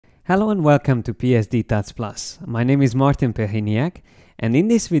Hello and welcome to PSD Tuts Plus. My name is Martin Perhiniak, and in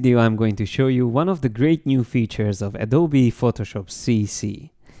this video I'm going to show you one of the great new features of Adobe Photoshop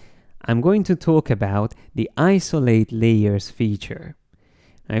CC. I'm going to talk about the Isolate Layers feature.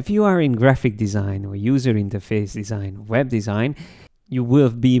 Now, if you are in graphic design or user interface design or web design, you will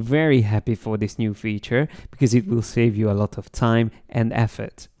be very happy for this new feature because it will save you a lot of time and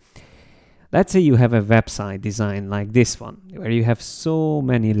effort. Let's say you have a website design like this one, where you have so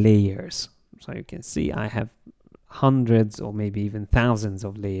many layers. So you can see I have hundreds or maybe even thousands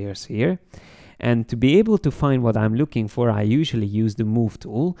of layers here. And to be able to find what I'm looking for, I usually use the Move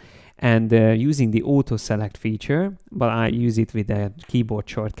tool and using the Auto Select feature, but I use it with a keyboard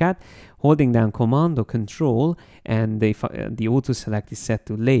shortcut, holding down Command or Control, and if the Auto Select is set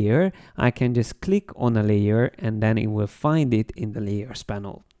to Layer, I can just click on a layer and then it will find it in the Layers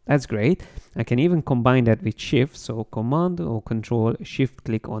panel. That's great. I can even combine that with Shift, so Command or Control, Shift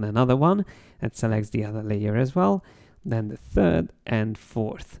click on another one, that selects the other layer as well, then the third and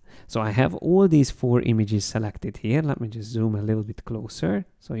fourth. So I have all these four images selected here. Let me just zoom a little bit closer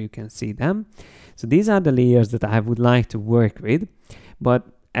so you can see them. So these are the layers that I would like to work with, but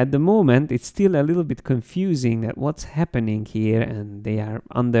at the moment it's still a little bit confusing at what's happening here, and they are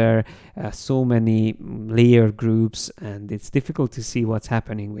under so many layer groups and it's difficult to see what's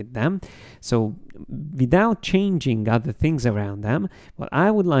happening with them. So without changing other things around them, what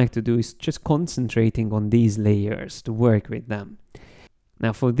I would like to do is just concentrating on these layers to work with them.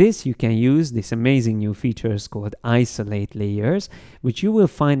 Now for this you can use this amazing new features called Isolate Layers, which you will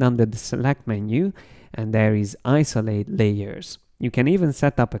find under the Select menu, and there is Isolate Layers. You can even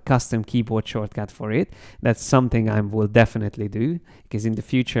set up a custom keyboard shortcut for it. That's something I will definitely do, because in the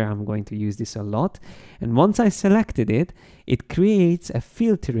future I'm going to use this a lot. And once I selected it, it creates a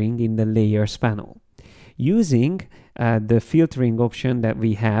filtering in the Layers panel. Using the filtering option that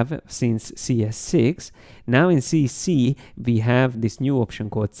we have since CS6, now in CC we have this new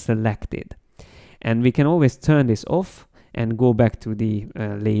option called Selected. And we can always turn this off and go back to the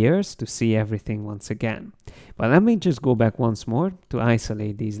layers to see everything once again. But let me just go back once more to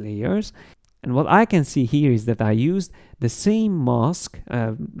isolate these layers. And what I can see here is that I used the same mask,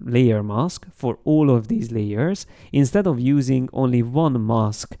 layer mask, for all of these layers, instead of using only one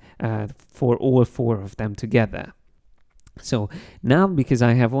mask for all four of them together. So now, because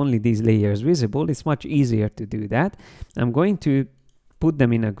I have only these layers visible, it's much easier to do that. I'm going to put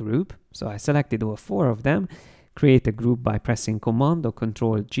them in a group. So I selected all four of them, create a group by pressing Command or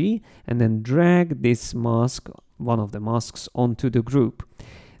Control G, and then drag this mask, one of the masks, onto the group.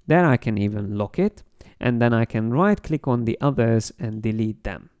 Then I can even lock it, and then I can right click on the others and delete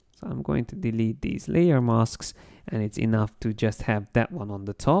them. So I'm going to delete these layer masks, and it's enough to just have that one on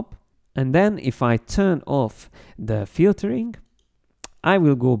the top. And then if I turn off the filtering, I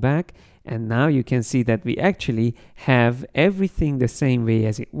will go back, and now you can see that we actually have everything the same way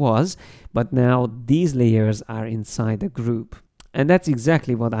as it was, but now these layers are inside a group. And that's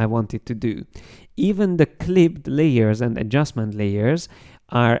exactly what I wanted to do. Even the clipped layers and adjustment layers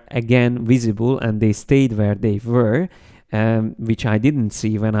are again visible, and they stayed where they were, which I didn't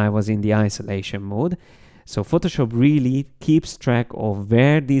see when I was in the isolation mode. So Photoshop really keeps track of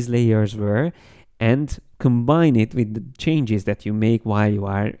where these layers were and combine it with the changes that you make while you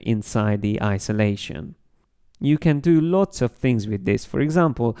are inside the isolation. You can do lots of things with this. For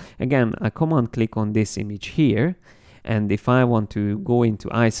example, again, I command click on this image here, and if I want to go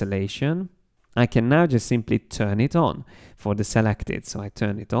into isolation, I can now just simply turn it on for the selected. So I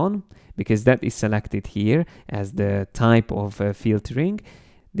turn it on because that is selected here as the type of filtering.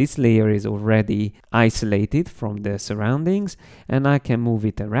 This layer is already isolated from the surroundings, and I can move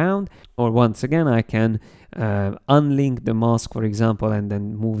it around, or once again I can unlink the mask, for example, and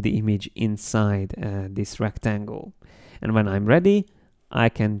then move the image inside this rectangle. And when I'm ready, I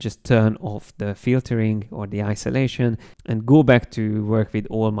can just turn off the filtering or the isolation and go back to work with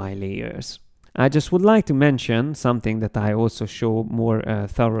all my layers. I just would like to mention something that I also show more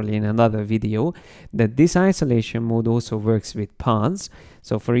thoroughly in another video, that this isolation mode also works with paths.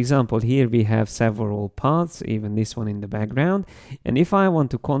 So for example, here we have several paths, even this one in the background. And if I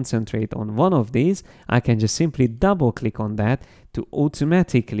want to concentrate on one of these, I can just simply double click on that to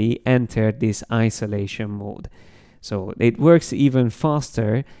automatically enter this isolation mode. So it works even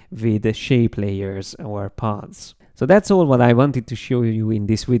faster with the shape layers or paths. So that's all what I wanted to show you in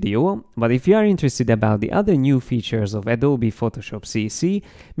this video, but if you are interested about the other new features of Adobe Photoshop CC,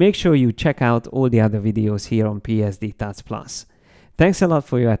 make sure you check out all the other videos here on PSD Tuts Plus. Thanks a lot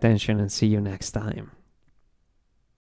for your attention, and see you next time.